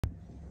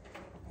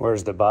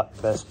Where's the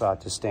best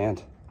spot to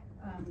stand?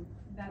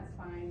 That's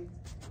fine.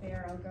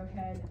 There, I'll go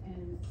ahead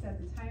and set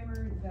the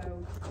timer,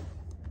 though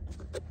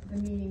the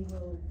meeting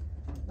will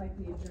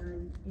likely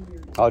adjourn in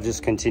your... I'll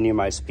just continue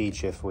my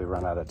speech if we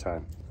run out of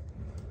time.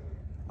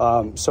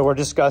 So we're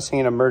discussing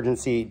an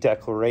emergency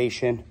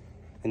declaration.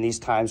 In these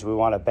times, we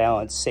want to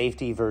balance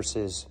safety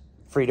versus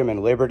freedom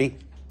and liberty.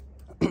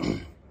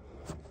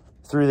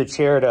 Through the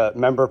chair to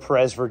Member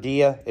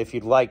Perez-Verdilla, if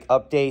you'd like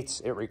updates,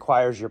 it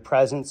requires your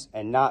presence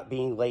and not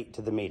being late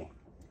to the meeting.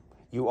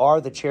 You are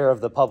the chair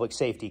of the Public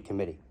Safety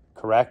Committee,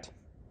 correct?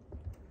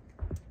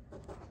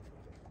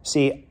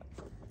 See,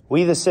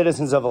 we the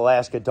citizens of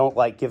Alaska don't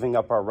like giving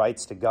up our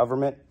rights to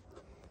government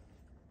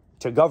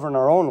to govern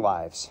our own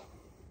lives.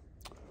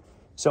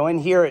 So in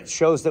here, it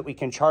shows that we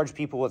can charge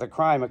people with a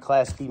crime, a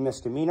Class B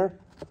misdemeanor,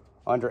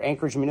 under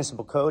Anchorage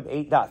Municipal Code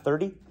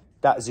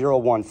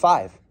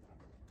 8.30.015.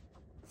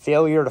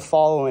 Failure to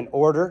follow an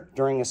order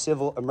during a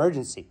civil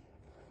emergency.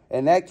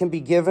 And that can be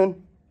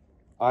given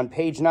on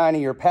page 9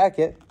 of your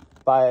packet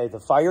by the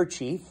fire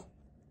chief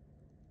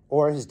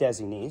or his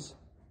designees,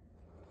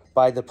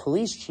 by the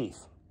police chief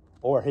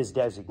or his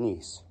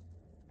designees.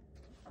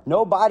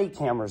 No body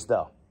cameras,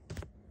 though.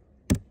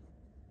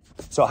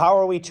 So how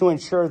are we to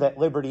ensure that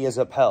liberty is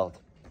upheld?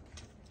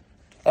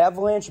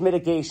 Avalanche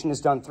mitigation is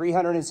done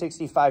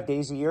 365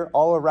 days a year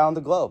all around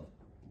the globe.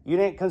 You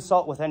didn't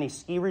consult with any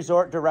ski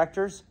resort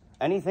directors,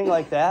 anything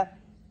like that?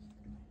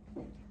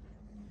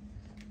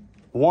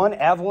 One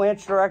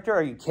avalanche director?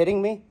 Are you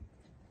kidding me?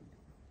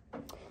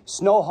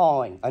 Snow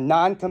hauling, a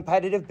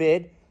non-competitive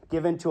bid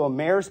given to a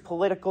mayor's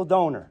political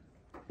donor,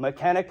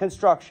 McKenna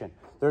Construction.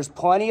 There's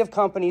plenty of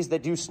companies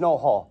that do snow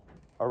haul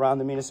around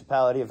the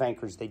municipality of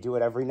Anchorage. They do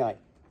it every night,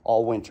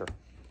 all winter.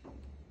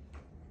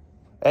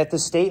 At the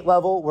state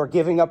level, we're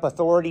giving up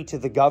authority to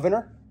the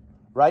governor,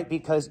 right?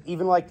 Because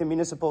even like the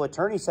municipal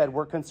attorney said,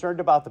 we're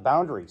concerned about the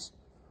boundaries.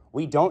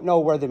 We don't know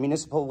where the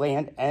municipal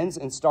land ends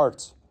and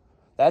starts.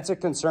 That's a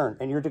concern.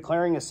 And you're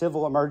declaring a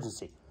civil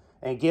emergency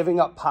and giving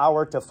up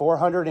power to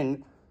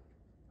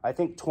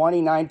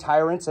 429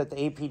 tyrants at the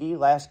APD,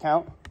 last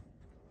count.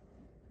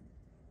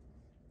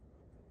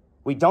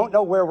 We don't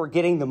know where we're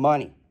getting the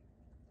money.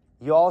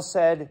 You all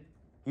said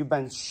you've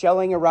been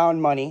shelling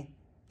around money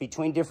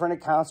between different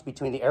accounts,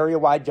 between the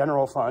area-wide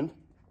general fund,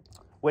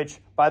 which,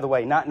 by the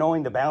way, not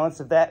knowing the balance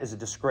of that is a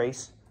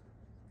disgrace.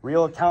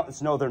 Real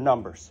accountants know their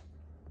numbers.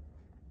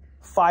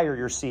 Fire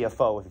your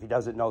CFO if he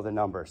doesn't know the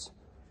numbers.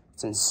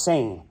 It's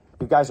insane.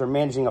 You guys are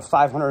managing a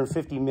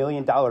 $550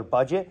 million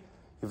budget.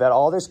 You've had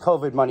all this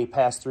COVID money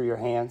pass through your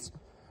hands,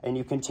 and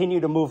you continue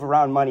to move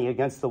around money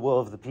against the will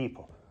of the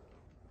people.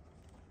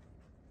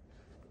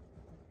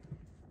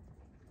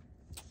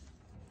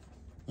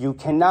 You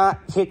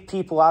cannot kick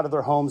people out of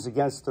their homes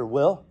against their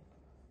will.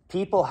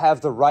 People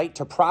have the right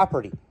to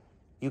property.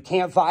 You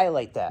can't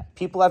violate that.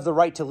 People have the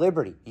right to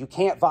liberty. You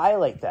can't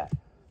violate that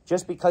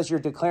just because you're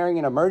declaring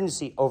an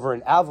emergency over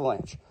an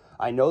avalanche.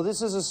 I know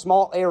this is a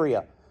small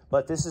area,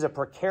 but this is a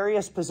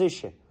precarious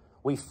position.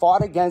 We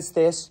fought against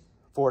this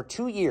for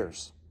 2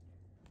 years,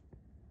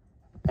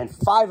 and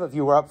 5 of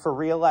you are up for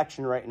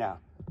re-election right now.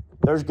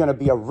 There's going to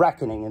be a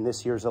reckoning in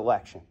this year's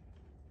election.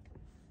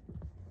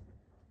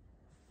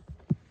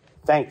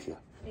 Thank you.